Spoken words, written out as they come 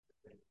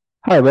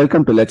Hi,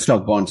 welcome to Let's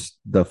Talk Bonds,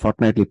 the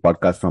fortnightly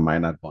podcast from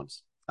INR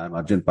Bonds. I'm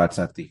Arjun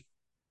Patsarthi.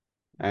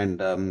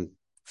 And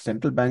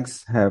central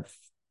banks have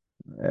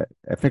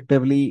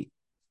effectively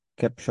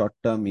kept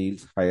short-term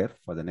yields higher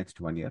for the next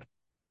 1 year.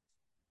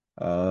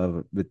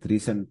 With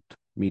recent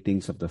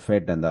meetings of the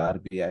Fed and the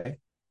RBI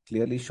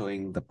clearly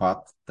showing the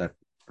path that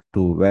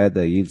to where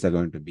the yields are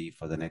going to be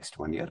for the next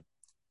 1 year.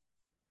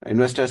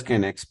 Investors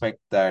can expect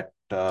that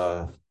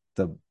the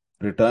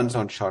returns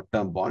on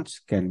short-term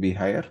bonds can be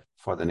higher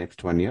for the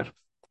next 1 year.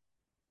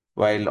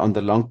 While on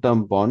the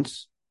long-term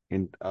bonds,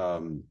 in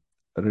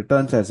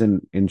returns as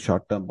in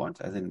short-term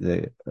bonds, as in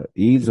the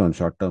yields on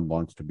short-term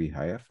bonds to be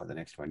higher for the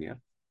next 1 year.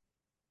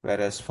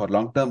 Whereas for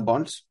long-term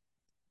bonds,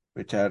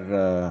 which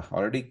are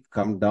already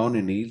come down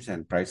in yields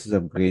and prices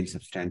have gained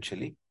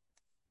substantially,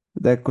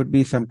 there could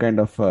be some kind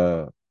of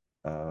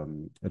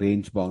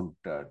range-bound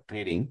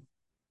trading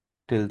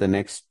till the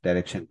next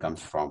direction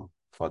comes from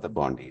for the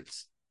bond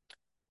yields.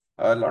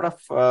 A lot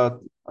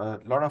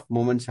of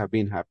movements have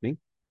been happening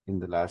in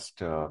the last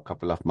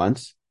couple of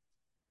months.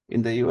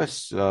 In the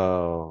US,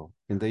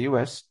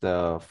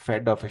 the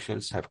Fed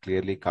officials have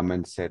clearly come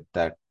and said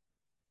that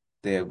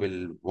they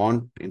will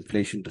want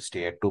inflation to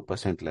stay at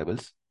 2%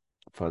 levels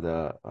for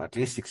the at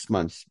least 6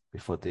 months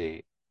before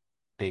they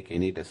take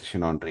any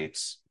decision on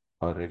rates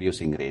or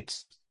reducing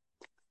rates.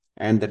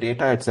 And the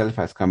data itself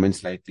has come in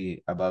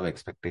slightly above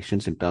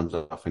expectations in terms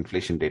of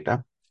inflation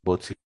data.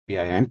 Both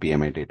CPI and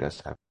PMI data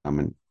have come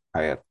in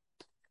higher.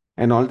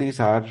 And all these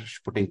are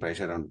putting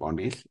pressure on bond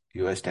yields.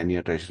 US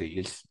 10-year Treasury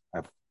yields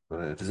have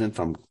risen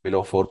from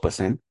below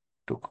 4%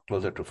 to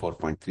closer to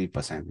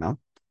 4.3% now,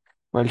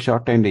 while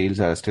short-end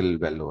yields are still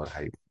well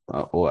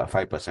over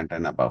 5%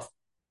 and above.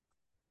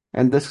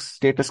 And this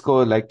status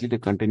quo likely to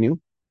continue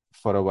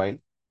for a while,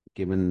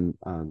 given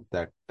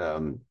that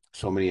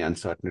so many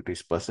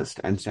uncertainties persist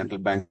and central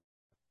bank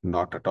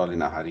not at all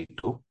in a hurry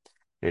to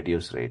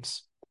reduce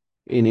rates.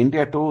 In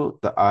India too,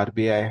 the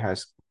RBI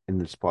has in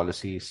its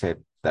policy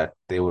said that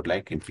they would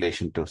like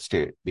inflation to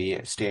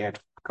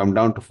come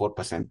down to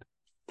 4%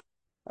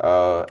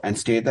 and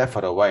stay there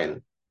for a while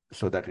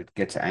so that it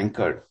gets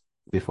anchored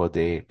before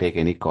they take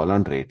any call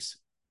on rates.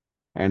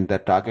 And the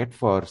target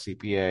for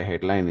CPI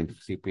headline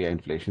CPI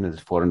inflation is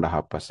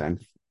 4.5% in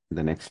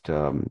the next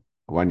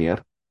 1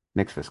 year,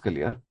 next fiscal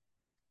year.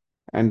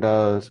 And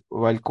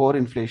while core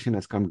inflation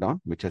has come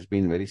down, which has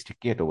been very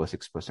sticky at over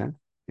 6%,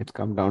 it's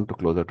come down to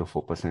closer to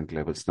 4%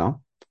 levels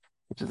now,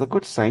 which is a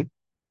good sign.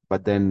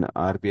 But then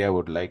RBI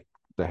would like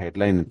the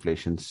headline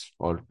inflations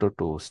also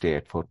to stay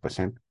at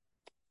 4%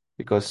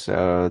 because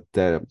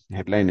the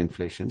headline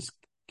inflations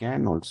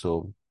can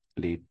also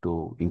lead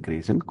to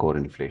increase in core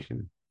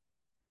inflation.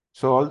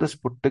 So all this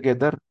put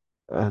together,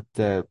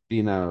 there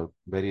been a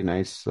very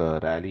nice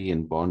rally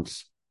in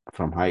bonds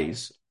from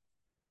highs,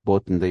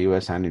 both in the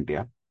US and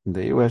India. In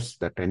the US,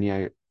 the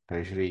 10-year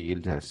Treasury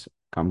yield has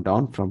come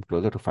down from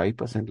closer to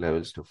 5%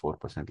 levels to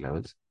 4%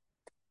 levels,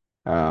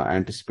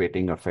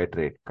 anticipating a Fed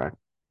rate cut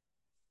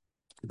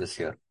this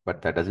year,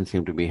 but that doesn't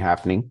seem to be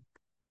happening.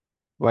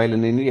 While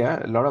in India,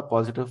 a lot of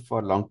positive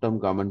for long-term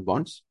government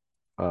bonds.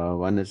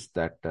 One is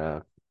that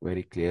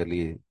very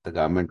clearly the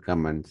government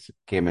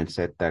came and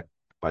said that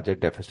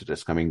budget deficit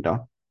is coming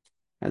down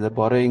and the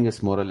borrowing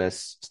is more or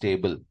less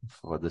stable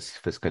for this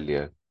fiscal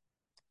year.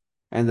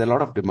 And a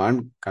lot of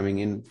demand coming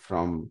in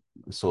from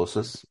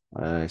sources,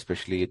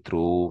 especially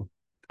through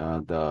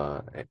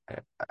the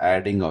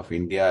adding of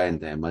India in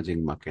the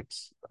emerging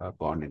markets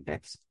bond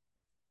index.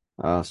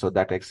 So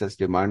that excess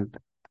demand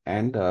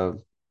and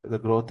the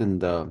growth in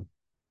the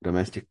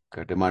domestic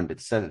demand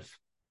itself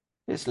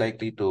is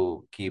likely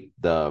to keep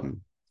the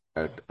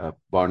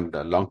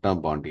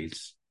long-term bond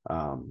yields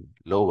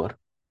lower.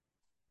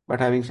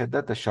 But having said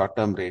that, the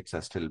short-term rates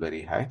are still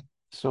very high.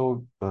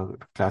 So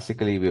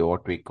classically,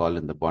 what we call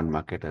in the bond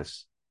market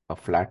as a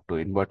flat to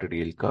inverted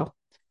yield curve.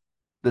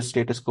 The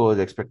status quo is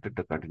expected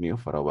to continue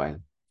for a while.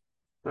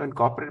 So in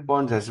corporate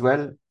bonds as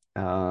well,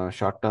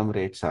 short-term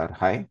rates are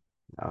high.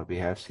 We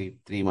have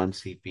 3-month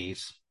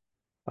CPs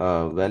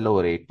well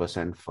over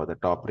 8% for the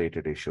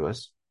top-rated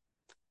issuers.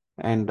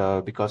 And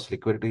because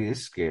liquidity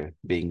is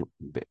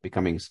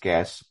becoming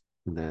scarce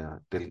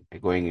till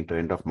going into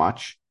end of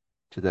March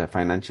to the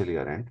financial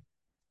year end.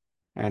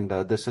 And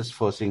this is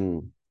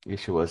forcing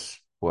issuers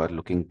who are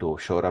looking to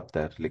shore up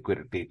their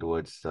liquidity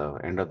towards the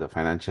end of the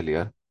financial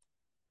year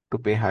to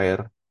pay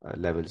higher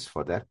levels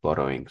for their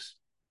borrowings.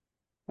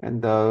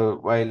 And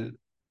while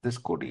this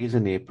could ease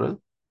in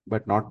April,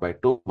 but not by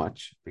too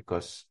much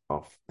because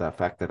of the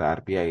fact that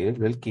RBI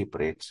will keep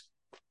rates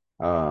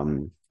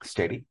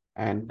steady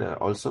and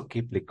also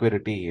keep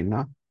liquidity in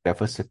a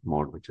deficit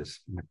mode, which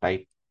is in a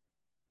tight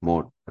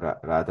mode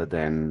rather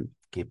than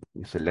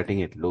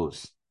letting it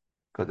loose.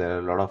 Because there are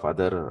a lot of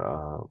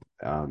other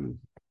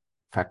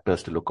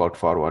factors to look out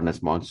for. One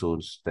is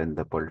monsoons, then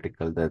the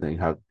political, then you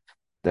have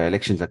the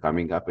elections are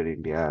coming up in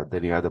India,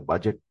 then you have the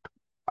budget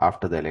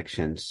after the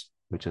elections,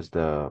 which is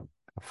the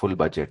full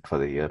budget for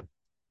the year.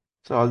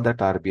 So all that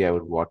RBI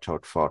would watch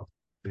out for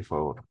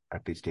before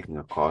at least taking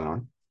a call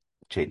on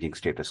changing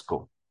status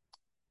quo.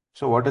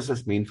 So what does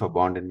this mean for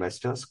bond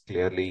investors?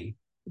 Clearly,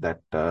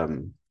 that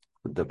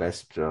the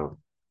best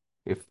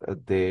if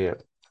they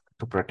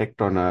to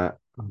protect on a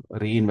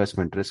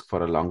reinvestment risk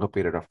for a longer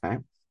period of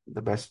time,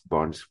 the best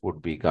bonds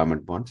would be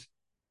government bonds,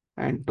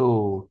 and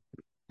to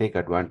take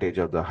advantage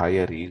of the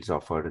higher yields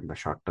offered in the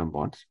short-term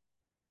bonds,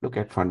 look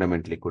at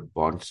fundamentally good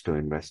bonds to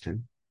invest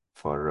in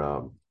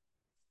for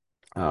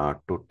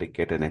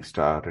get an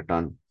extra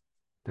return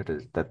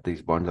that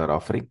these bonds are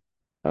offering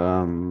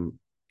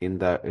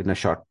in a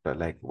short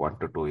like 1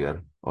 to 2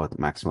 year or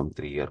maximum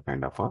 3 year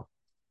kind of a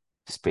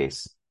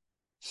space.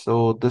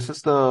 So this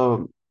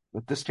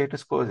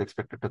status quo is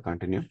expected to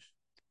continue,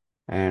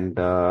 and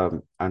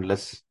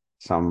unless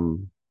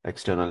some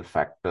external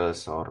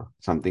factors or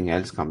something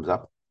else comes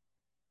up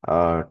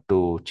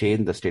to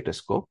change the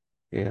status quo,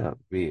 yeah,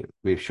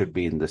 we should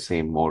be in the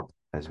same mode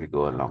as we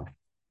go along.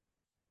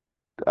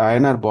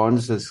 INR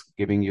bonds is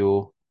giving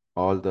you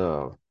all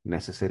the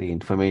necessary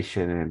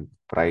information and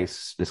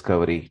price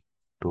discovery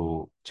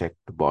to check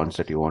the bonds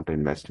that you want to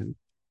invest in.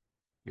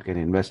 You can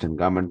invest in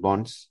government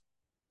bonds,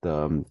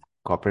 the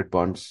corporate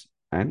bonds,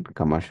 and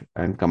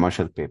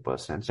commercial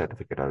papers and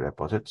certificate of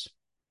deposits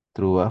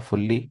through a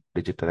fully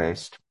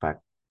digitalized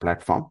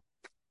platform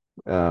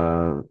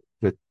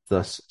with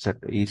the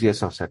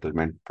easiest of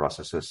settlement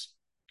processes,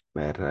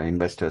 where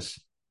investors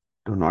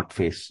do not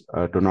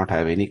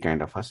have any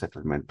kind of a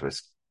settlement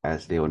risk,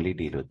 as they only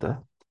deal with the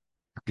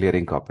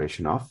clearing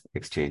corporation of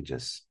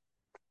exchanges.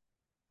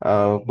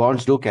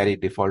 Bonds do carry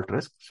default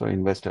risk, so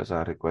investors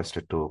are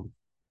requested to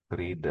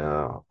read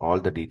all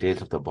the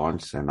details of the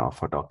bonds and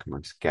offer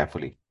documents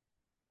carefully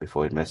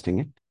before investing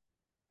it.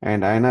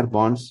 And INR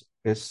bonds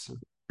is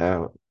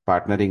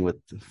partnering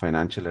with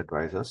financial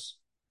advisors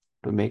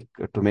to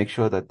make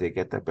sure that they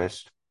get the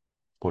best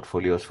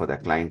portfolios for their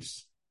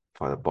clients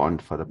for the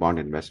bond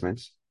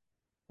investments.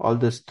 All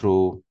this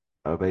through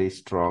a very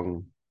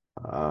strong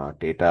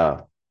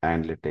data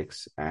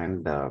analytics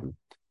and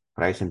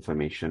price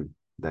information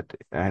that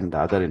and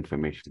other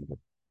information that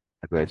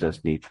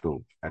advisors need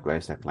to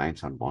advise their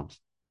clients on bonds.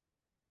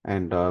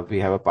 And we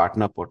have a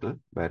partner portal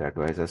where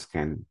advisors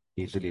can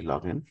easily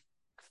log in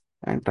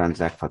and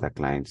transact for their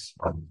clients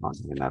on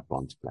INR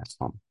Bonds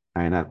platform.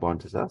 INR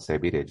Bonds is a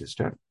SEBI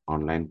registered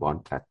online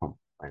bond platform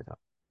provider.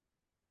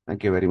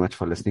 Thank you very much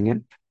for listening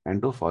in,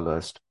 and do follow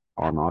us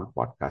on all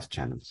podcast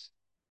channels.